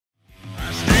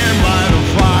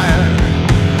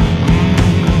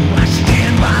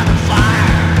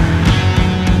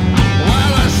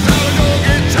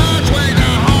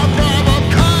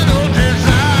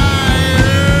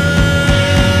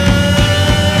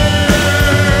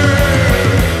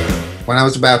when I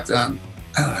was about, I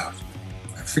don't know,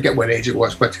 I forget what age it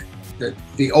was, but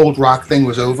the old rock thing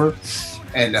was over,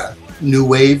 and new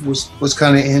wave was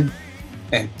kind of in,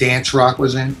 and dance rock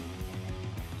was in,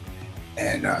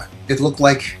 and it looked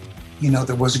like, you know,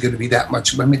 there wasn't going to be that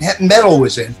much. I mean, metal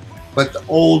was in, but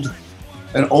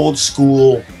an old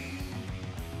school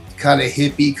kind of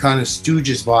hippie, kind of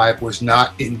Stooges vibe was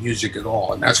not in music at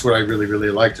all, and that's what I really, really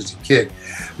liked as a kid.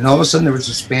 And all of a sudden, there was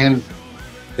this band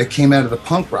that came out of the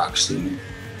punk rock scene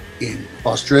in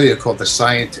Australia called The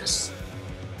Scientists,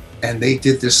 and they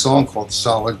did this song called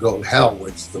 "Solid Gold Hell,"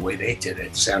 which the way they did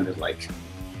it sounded like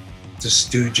the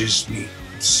Stooges meet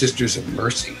Sisters of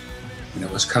Mercy, and it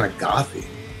was kind of gothy.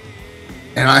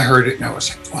 And I heard it, and I was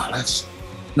like, wow, that's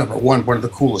number one of the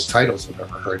coolest titles I've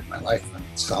ever heard in my life. I mean,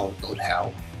 Solid Gold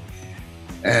Hell.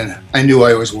 And I knew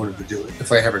I always wanted to do it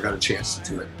if I ever got a chance to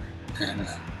do it. And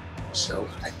so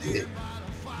I did.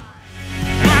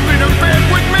 I've been in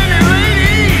bed with many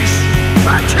ladies.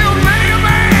 I killed many a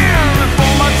man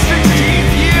before my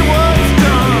 16th year was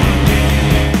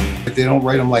done. But they don't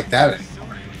write them like that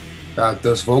anymore.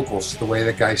 Those vocals, the way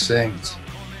that guy sings.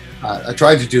 I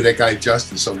tried to do that guy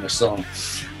justice on this song.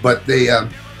 But they,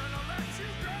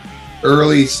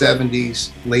 early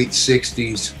 70s, late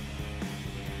 60s,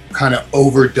 kind of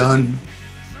overdone,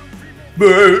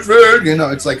 you know,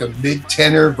 it's like a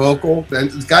mid-tenor vocal,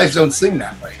 and guys don't sing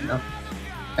that way, you know,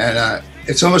 and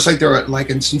it's almost like they're like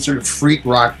in some sort of freak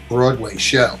rock Broadway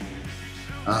show,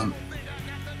 and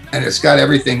it's got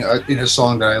everything in a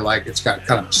song that I like. It's got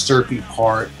kind of a surfy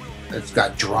part, it's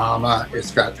got drama,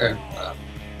 it's got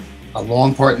a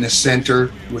long part in the center,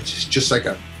 which is just like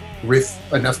a riff,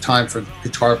 enough time for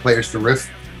guitar players to riff.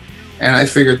 And I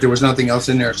figured there was nothing else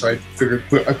in there, so I figured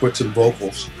I put some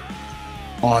vocals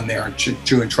on there and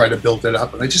try to build it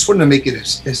up. And I just wanted to make it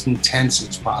as intense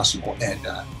as possible and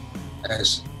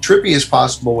as trippy as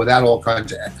possible without all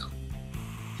kinds of echo.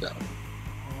 So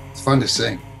it's fun to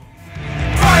sing.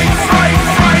 Fight, fight,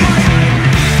 fight.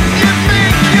 You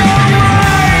think you're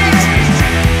right.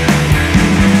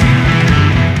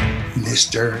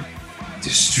 Mr.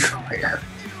 Destroyer.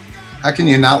 How can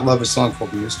you not love a song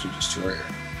called Mr. Destroyer?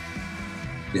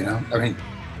 You know, I mean,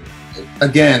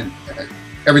 again,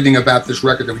 everything about this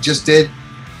record that we just did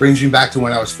brings me back to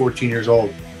when I was 14 years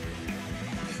old.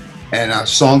 And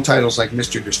song titles like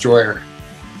Mr. Destroyer,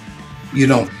 you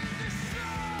don't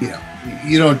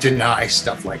deny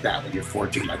stuff like that when you're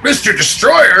 14. Like, Mr.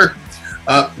 Destroyer,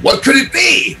 what could it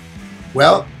be?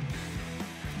 Well,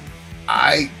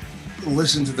 I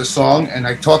listened to the song and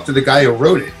I talked to the guy who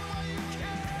wrote it.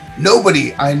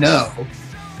 Nobody I know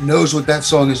knows what that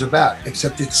song is about,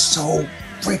 except it's so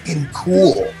freaking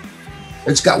cool.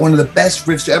 It's got one of the best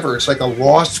riffs ever. It's like a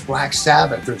lost Black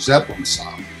Sabbath or Zeppelin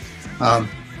song. I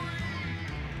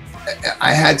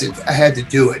had to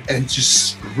do it and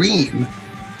just scream,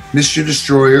 "Mr.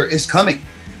 Destroyer is coming."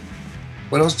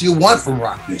 What else do you want from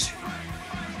rock music?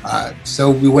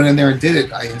 So we went in there and did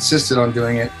it. I insisted on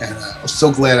doing it, and I was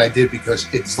so glad I did, because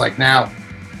it's like now,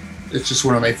 it's just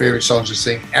one of my favorite songs to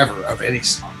sing ever, of any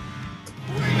song.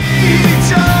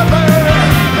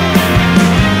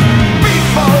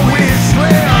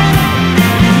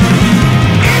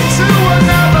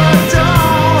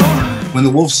 When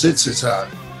the Wolf Sits is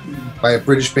by a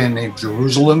British band named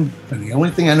Jerusalem, and the only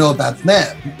thing I know about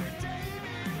them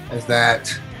is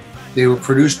that they were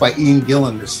produced by Ian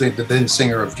Gillan, the then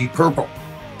singer of Deep Purple.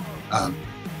 I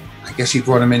guess he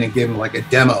brought him in and gave him like a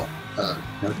demo,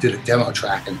 did a demo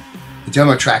track, and the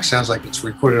demo track sounds like it's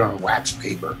recorded on wax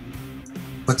paper.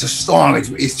 But the song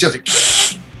it's just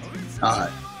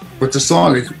but the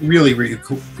song is really, really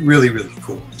cool, really, really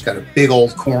cool. It's got a big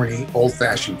old corny,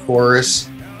 old-fashioned chorus,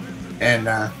 and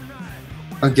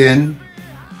again,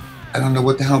 I don't know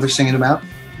what the hell they're singing about.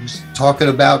 He's talking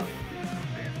about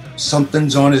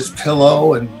something's on his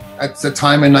pillow, and it's the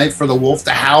time of night for the wolf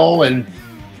to howl, and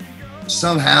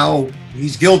somehow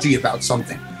he's guilty about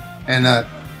something, and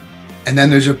then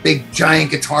there's a big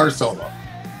giant guitar solo,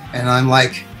 and I'm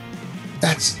like,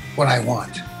 that's what I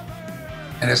want,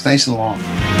 and it's nice and long.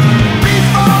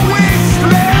 Before we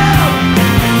slip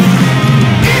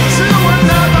into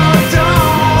another